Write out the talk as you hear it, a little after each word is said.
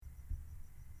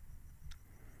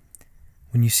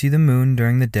When you see the moon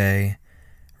during the day,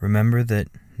 remember that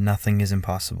nothing is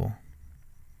impossible.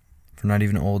 For not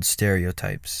even old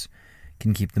stereotypes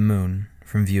can keep the moon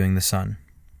from viewing the sun.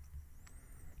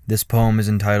 This poem is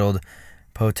entitled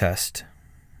Potest,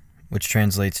 which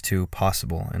translates to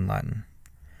possible in Latin.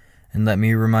 And let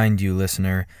me remind you,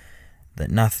 listener,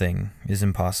 that nothing is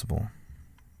impossible.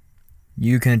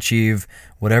 You can achieve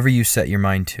whatever you set your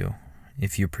mind to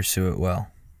if you pursue it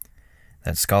well.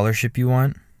 That scholarship you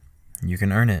want, you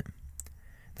can earn it.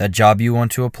 That job you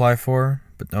want to apply for,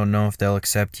 but don't know if they'll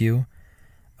accept you,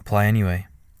 apply anyway.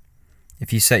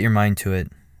 If you set your mind to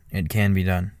it, it can be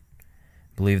done.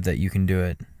 Believe that you can do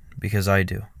it, because I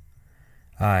do.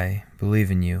 I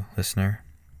believe in you, listener.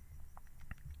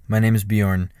 My name is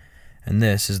Bjorn, and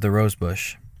this is The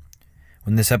Rosebush.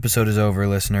 When this episode is over,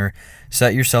 listener,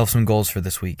 set yourself some goals for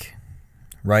this week.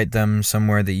 Write them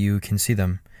somewhere that you can see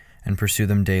them, and pursue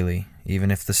them daily.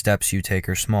 Even if the steps you take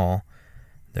are small,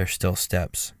 they're still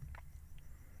steps.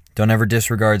 Don't ever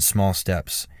disregard small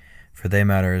steps, for they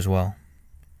matter as well.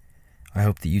 I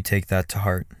hope that you take that to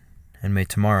heart, and may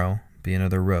tomorrow be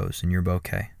another rose in your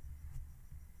bouquet.